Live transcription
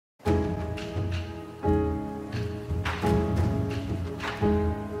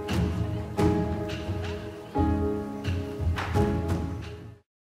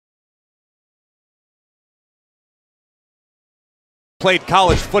played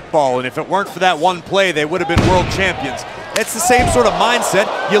college football, and if it weren't for that one play, they would have been world champions. It's the same sort of mindset.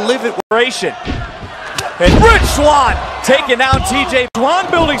 You live it. And Rich Swann taking down TJ. Swann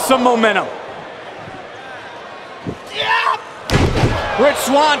building some momentum. Rich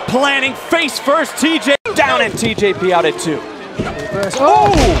Swann planning face first. TJ down and TJP out at 2.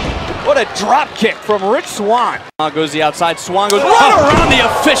 Oh! What a drop kick from Rich Swann. Goes the outside. Swann goes right around the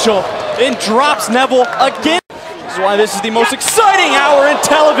official and drops Neville again. This is why this is the most exciting hour in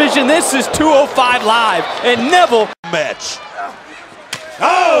television. This is 205 Live and Neville match.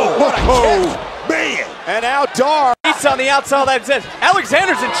 Oh! What a kick. Man! And now Dar. He's on the outside. That says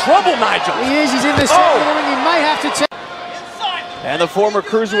Alexander's in trouble, Nigel. He is. He's in the center. He may have to take. And the former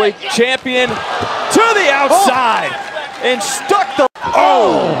Cruiserweight champion to the outside and stuck the.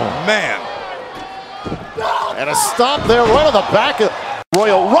 Oh, man. And a stomp there right on the back of the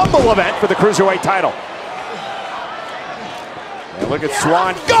Royal Rumble event for the Cruiserweight title. And look at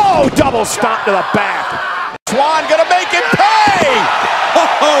Swann. Go! Double stomp to the back. Swann gonna make it pay!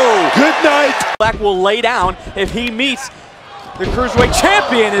 Oh, good night. Black will lay down if he meets the Cruiserweight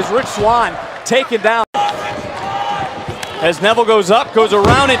champion is Rich Swann taken down. As Neville goes up, goes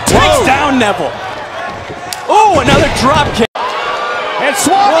around and takes down Neville. Oh, another drop kick. And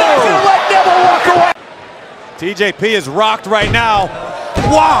Swann not gonna let Neville walk away. TJP is rocked right now.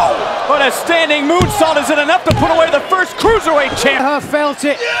 Wow! But a standing moonsault, is it enough to put away the first Cruiserweight champ? Felt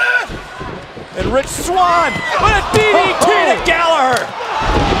it. And Rich Swann, what a DDT to Gallagher.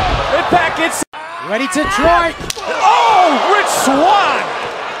 Impact gets ready to try. Oh, Rich Swann.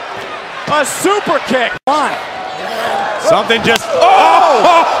 A super kick. Something just.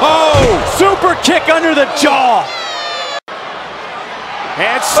 Super kick under the jaw.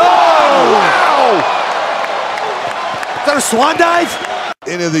 And Swann. Wow! Is that a Swan dive?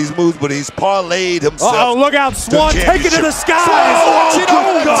 Any of these moves, but he's parlayed himself. Oh, look out, Swann, take it to the skies. Oh,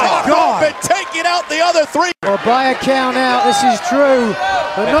 God. And taking out the other 3. Well, by a count out, this is true.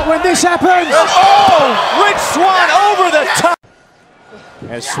 But not when this happens. Oh, Rich Swann over the top.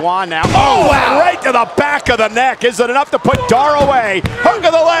 And Swann now, right to the back of the neck. Is it enough to put Dar away? Hook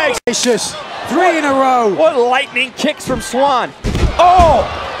of the legs. Vicious. 3 in a row. What lightning kicks from Swann. Oh,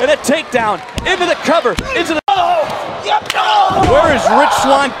 and a takedown into the cover. Into the. Where is Rich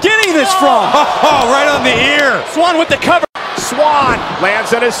Swann getting this from? Oh, right on the ear. Swann with the cover. Swann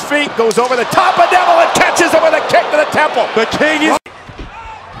lands at his feet, goes over the top of Neville and catches him with a kick to the temple. The king is.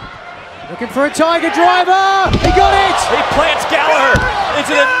 Looking for a tiger driver. He got it. He plants Gallagher. Is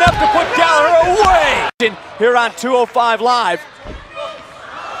it enough to put Gallagher away? Here on 205 Live.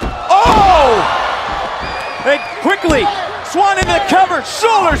 Oh! And quickly, Swann into the cover,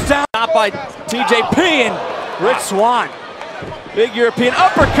 shoulders down. Not by TJP and Rich Swann. Big European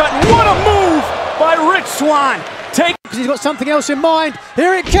uppercut. What a move by Rich Swann. He's got something else in mind.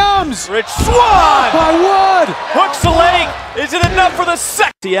 Here it comes. Rich Swann. My word. Hooks the leg. Is it enough for the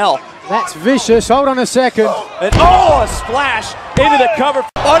second? That's vicious. Hold on a second. And a splash into the cover.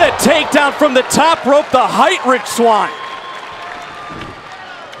 What a takedown from the top rope. The height, Rich Swann.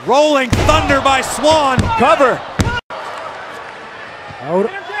 Rolling thunder by Swann. Cover. Hold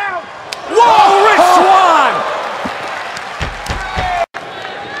it. Whoa, Rich Swann.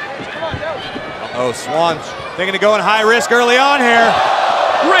 Oh, Swann thinking of going high risk early on here.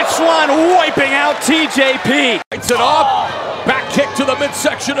 Rich Swann wiping out TJP. Lights it up. Back kick to the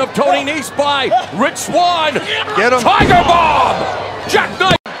midsection of Tony Nese by Rich Swann. Get him. Tiger bomb.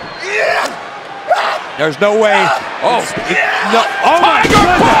 Jackknife. There's no way. Oh, No. Oh my Tiger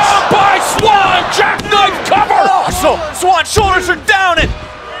goodness. bomb by Swann. Jackknife cover. So Swann shoulders are down and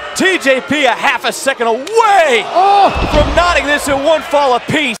TJP a half a second away from knotting this in one fall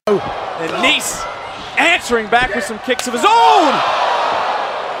apiece. And Nese answering back with some kicks of his own.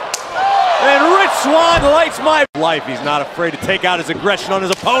 And Rich Swann lights my life. He's not afraid to take out his aggression on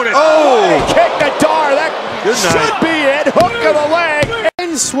his opponent. Kick the Dar. That should be it. Hook of the leg.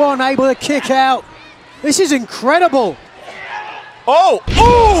 And Swann able to kick out. This is incredible. Ooh!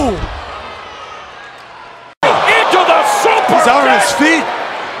 Into the super. He's out on his feet.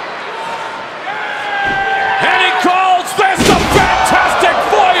 And he calls this a fantastic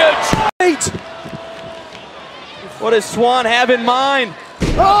voyage. What does Swann have in mind?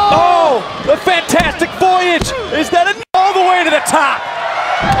 Oh, the fantastic voyage! Is that all the way to the top?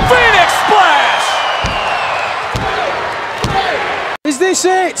 Phoenix splash! Is this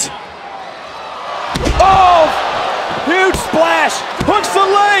it? Oh, huge splash! Hooks the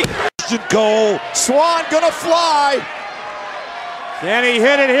leg! Goal. Swann gonna fly. Can he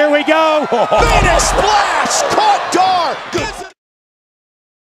hit it? Here we go. Phoenix splash!